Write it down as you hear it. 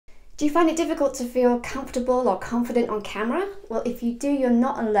Do you find it difficult to feel comfortable or confident on camera? Well, if you do, you're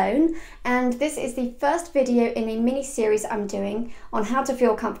not alone. And this is the first video in a mini series I'm doing on how to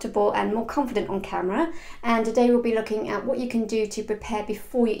feel comfortable and more confident on camera. And today we'll be looking at what you can do to prepare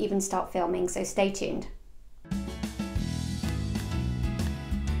before you even start filming, so stay tuned.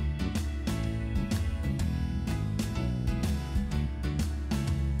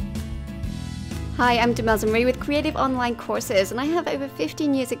 Hi, I'm Demelza Marie with Creative Online Courses, and I have over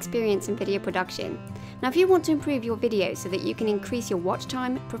 15 years experience in video production. Now, if you want to improve your videos so that you can increase your watch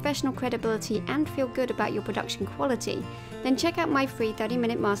time, professional credibility, and feel good about your production quality, then check out my free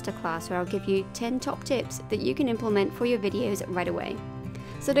 30-minute masterclass where I'll give you 10 top tips that you can implement for your videos right away.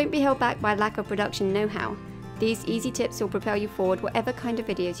 So don't be held back by lack of production know-how. These easy tips will propel you forward whatever kind of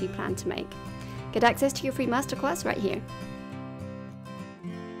videos you plan to make. Get access to your free masterclass right here.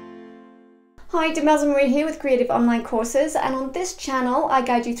 Hi, Demelza Marie here with Creative Online Courses, and on this channel I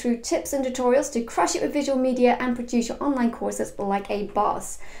guide you through tips and tutorials to crush it with visual media and produce your online courses like a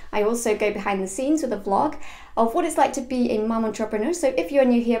boss. I also go behind the scenes with a vlog of what it's like to be a mom entrepreneur, so if you're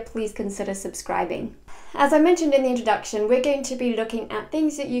new here, please consider subscribing. As I mentioned in the introduction, we're going to be looking at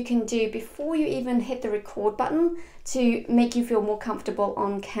things that you can do before you even hit the record button to make you feel more comfortable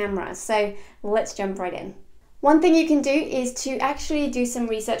on camera. So let's jump right in. One thing you can do is to actually do some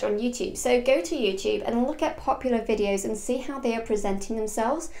research on YouTube. So go to YouTube and look at popular videos and see how they are presenting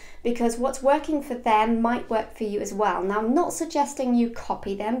themselves, because what's working for them might work for you as well. Now, I'm not suggesting you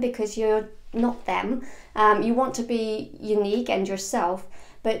copy them because you're not them. You want to be unique and yourself,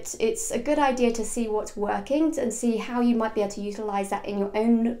 but it's a good idea to see what's working and see how you might be able to utilize that in your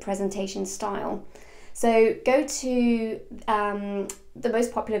own presentation style. So go to the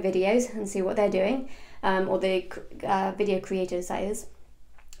most popular videos and see what they're doing. Or the video creators, that is.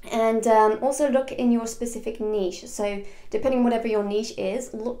 And also look in your specific niche. So depending on whatever your niche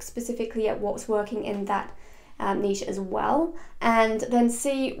is, look specifically at what's working in that niche as well, and then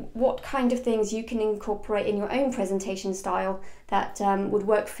see what kind of things you can incorporate in your own presentation style that would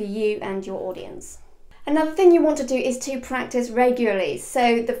work for you and your audience. Another thing you want to do is to practice regularly.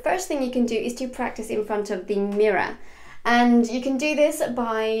 So the first thing you can do is to practice in front of the mirror. And you can do this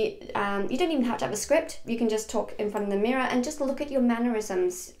by, you don't even have to have a script, you can just talk in front of the mirror and just look at your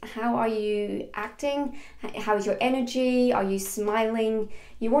mannerisms. How are you acting? How is your energy? Are you smiling?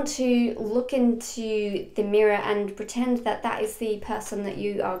 You want to look into the mirror and pretend that that is the person that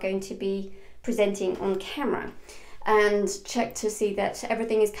you are going to be presenting on camera. And check to see that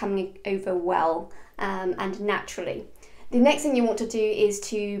everything is coming over well and naturally. The next thing you want to do is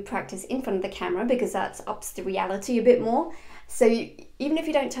to practice in front of the camera, because that ups the reality a bit more. So even if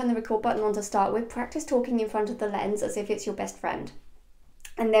you don't turn the record button on to start with, practice talking in front of the lens as if it's your best friend.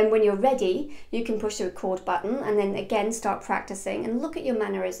 And then when you're ready, you can push the record button and then again start practicing and look at your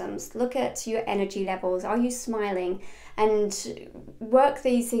mannerisms, look at your energy levels. Are you smiling? And work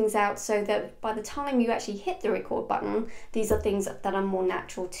these things out so that by the time you actually hit the record button, these are things that are more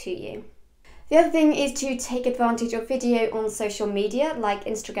natural to you. The other thing is to take advantage of video on social media like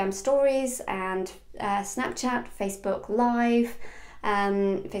Instagram stories and Snapchat, Facebook Live,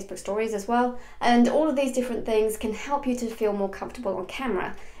 Facebook stories as well. And all of these different things can help you to feel more comfortable on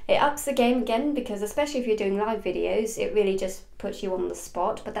camera. It ups the game again, because especially if you're doing live videos, it really just puts you on the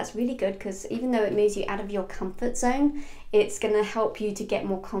spot. But that's really good, because even though it moves you out of your comfort zone, it's going to help you to get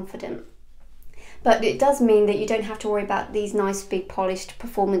more confident. But it does mean that you don't have to worry about these nice big polished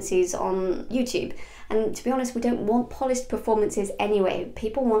performances on YouTube. And to be honest, we don't want polished performances anyway.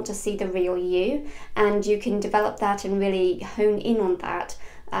 People want to see the real you, and you can develop that and really hone in on that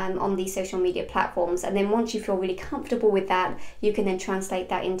on these social media platforms. And then once you feel really comfortable with that, you can then translate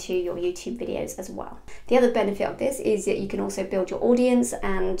that into your YouTube videos as well. The other benefit of this is that you can also build your audience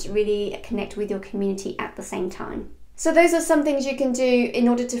and really connect with your community at the same time. So those are some things you can do in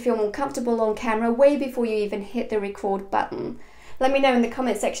order to feel more comfortable on camera way before you even hit the record button. Let me know in the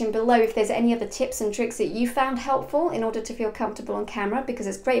comment section below if there's any other tips and tricks that you found helpful in order to feel comfortable on camera, because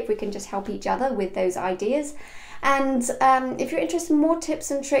it's great if we can just help each other with those ideas. And if you're interested in more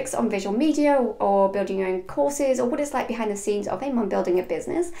tips and tricks on visual media or building your own courses, or what it's like behind the scenes of a mom building a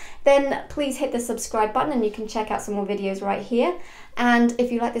business, then please hit the subscribe button and you can check out some more videos right here. And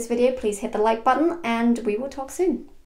if you like this video, please hit the like button, and we will talk soon.